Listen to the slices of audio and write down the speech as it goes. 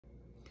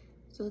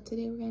So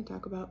today we're going to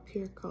talk about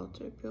pure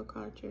culture. Pure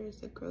culture is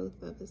the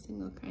growth of a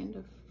single kind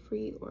of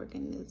free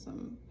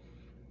organism.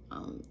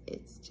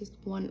 It's just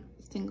one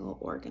single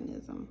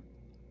organism.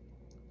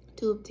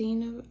 To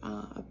obtain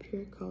a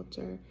pure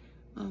culture,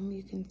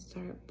 you can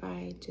start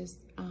by just,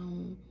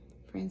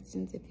 for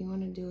instance, if you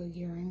want to do a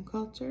urine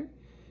culture,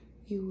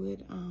 you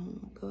would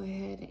go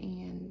ahead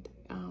and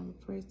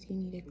first you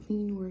need a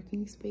clean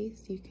working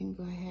space. You can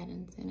go ahead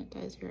and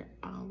sanitize your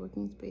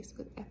working space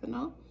with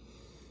ethanol.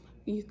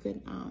 You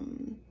could,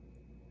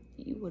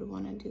 you would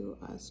want to do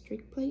a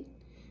streak plate.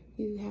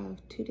 You have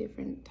two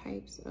different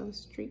types of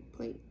streak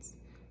plates.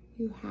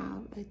 You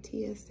have a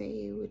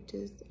TSA, which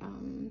is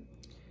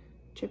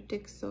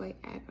tryptic soy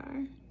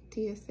agar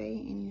TSA,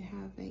 and you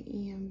have an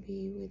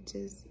EMB, which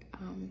is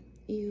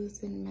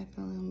eosin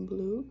methylene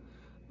blue,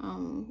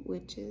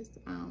 which is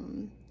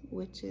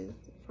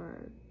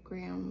for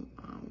gram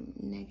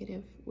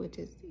negative, which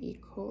is E.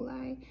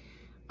 coli,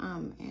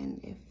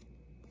 and if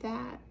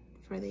that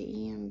for the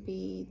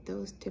EMB,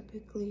 those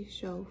typically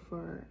show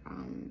for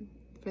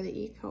the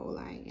E.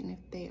 coli, and if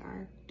they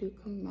do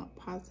come up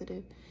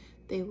positive,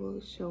 they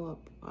will show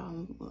up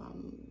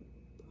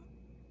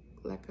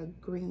like a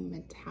green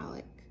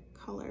metallic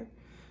color.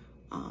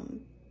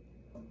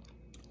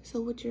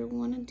 So what you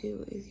want to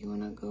do is you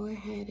want to go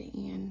ahead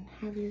and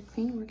have your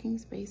clean working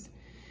space,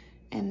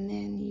 and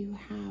then you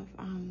have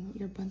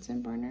your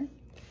Bunsen burner,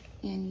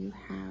 and you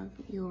have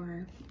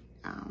your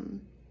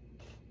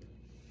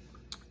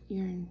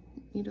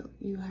needle.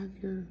 You have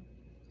your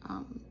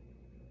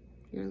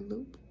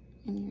loop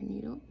and your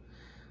needle,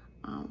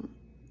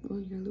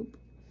 your loop,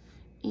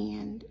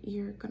 and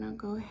you're gonna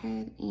go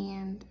ahead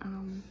and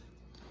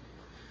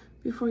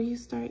before you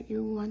start,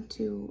 you want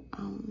to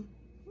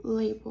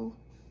label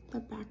the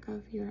back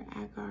of your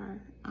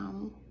agar,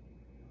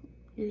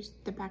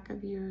 the back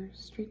of your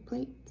streak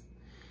plates,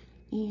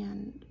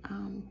 and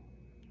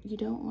you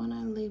don't want to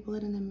label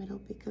it in the middle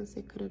because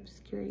it could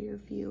obscure your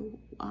view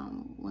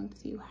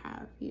once you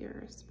have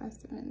your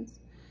specimens.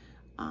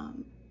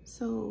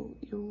 So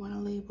you want to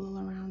label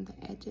around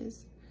the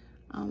edges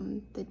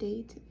the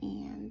date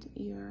and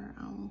your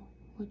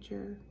what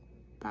you're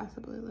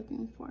possibly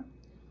looking for.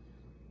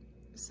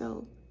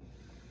 So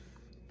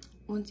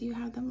once you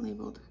have them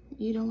labeled,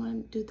 you don't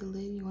want to do the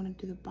lid, you want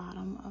to do the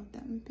bottom of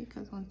them,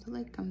 because once the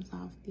lid comes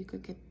off, you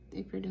could get,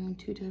 if you're doing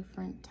two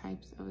different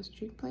types of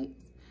streak plates,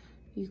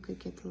 you could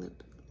get the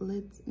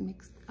lids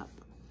mixed up.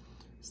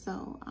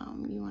 So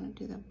you want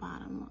to do the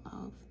bottom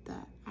of the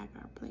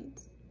agar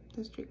plates,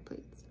 the streak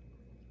plates.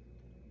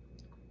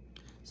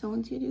 So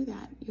once you do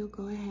that, you'll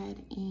go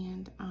ahead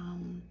and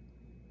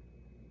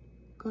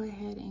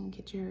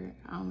get your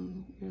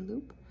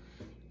loop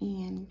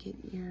and get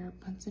your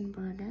Bunsen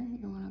burner.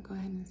 You want to go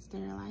ahead and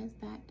sterilize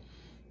that.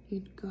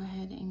 You'd go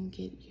ahead and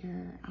get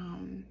your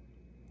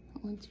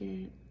once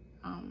your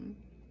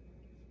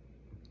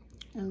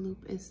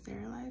loop is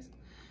sterilized,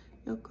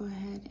 you'll go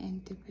ahead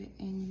and dip it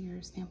in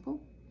your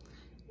sample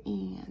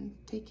and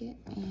take it,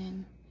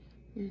 and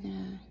you're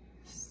gonna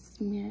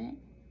smear it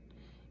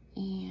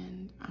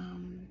and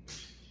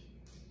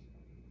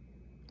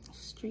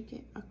streak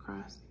it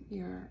across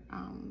your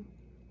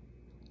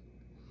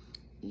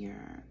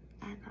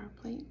agar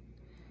plate,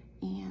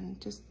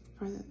 and just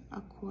for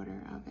a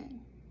quarter of it.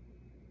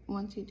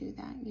 Once you do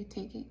that, you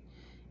take it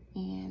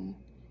and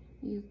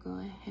you go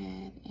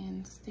ahead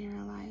and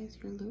sterilize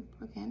your loop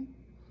again.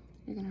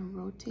 You're gonna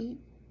rotate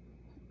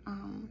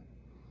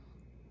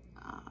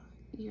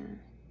your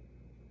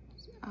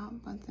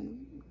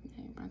Bunsen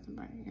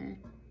burner, your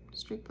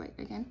streak plate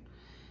again,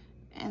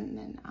 and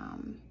then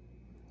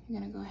you're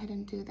gonna go ahead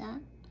and do that.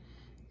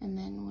 And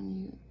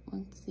then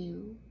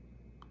you're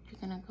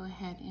gonna go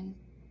ahead and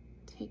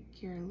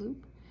take your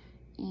loop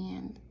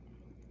and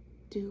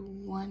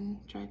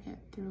drag it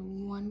through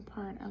one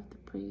part of the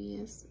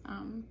previous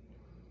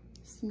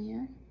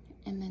smear,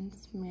 and then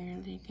smear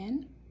it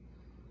again.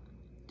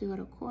 Do it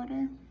a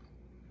quarter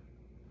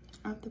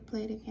of the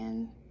plate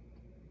again.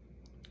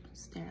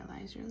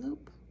 Sterilize your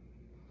loop.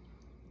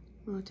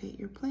 Rotate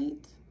your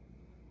plate,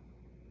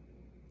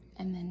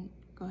 and then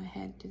go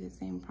ahead, do the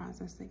same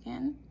process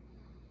again.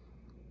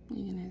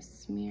 You're gonna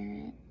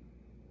smear it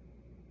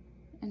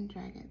and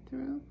drag it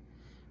through.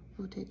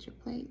 Rotate your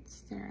plate,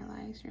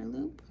 sterilize your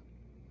loop,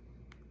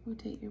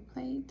 rotate your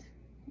plate,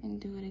 and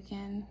do it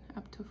again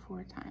up to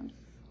 4 times.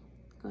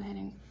 Go ahead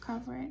and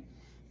cover it,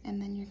 and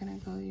then you're gonna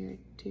go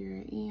to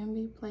your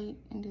EMB plate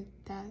and do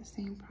that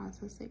same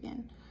process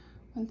again.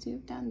 Once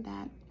you've done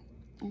that,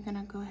 you're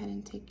gonna go ahead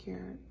and take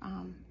your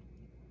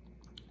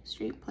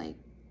streak plate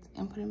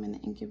and put them in the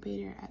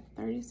incubator at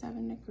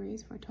 37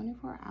 degrees for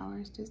 24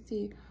 hours to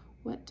see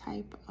what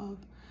type of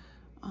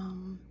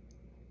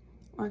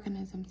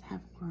organisms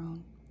have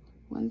grown.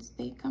 Once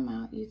they come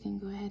out, you can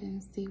go ahead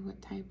and see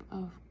what type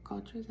of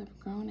cultures have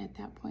grown. At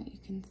that point, you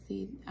can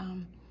see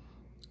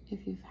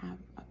if you have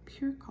a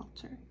pure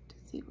culture to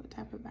see what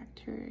type of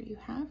bacteria you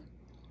have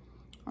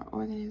or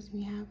organism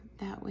you have.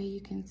 That way you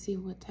can see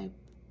what type,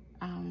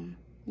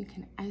 you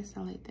can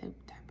isolate the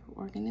type of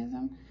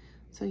organism,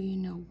 so you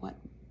know what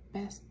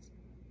best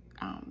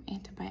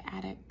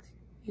antibiotic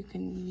you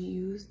can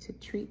use to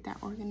treat that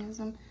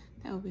organism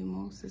that will be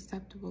most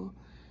susceptible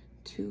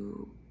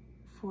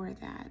for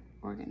that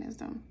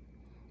organism,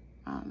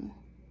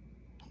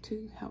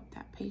 to help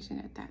that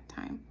patient at that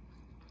time.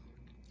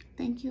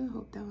 Thank you. I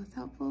hope that was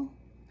helpful.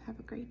 Have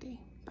a great day.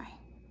 Bye.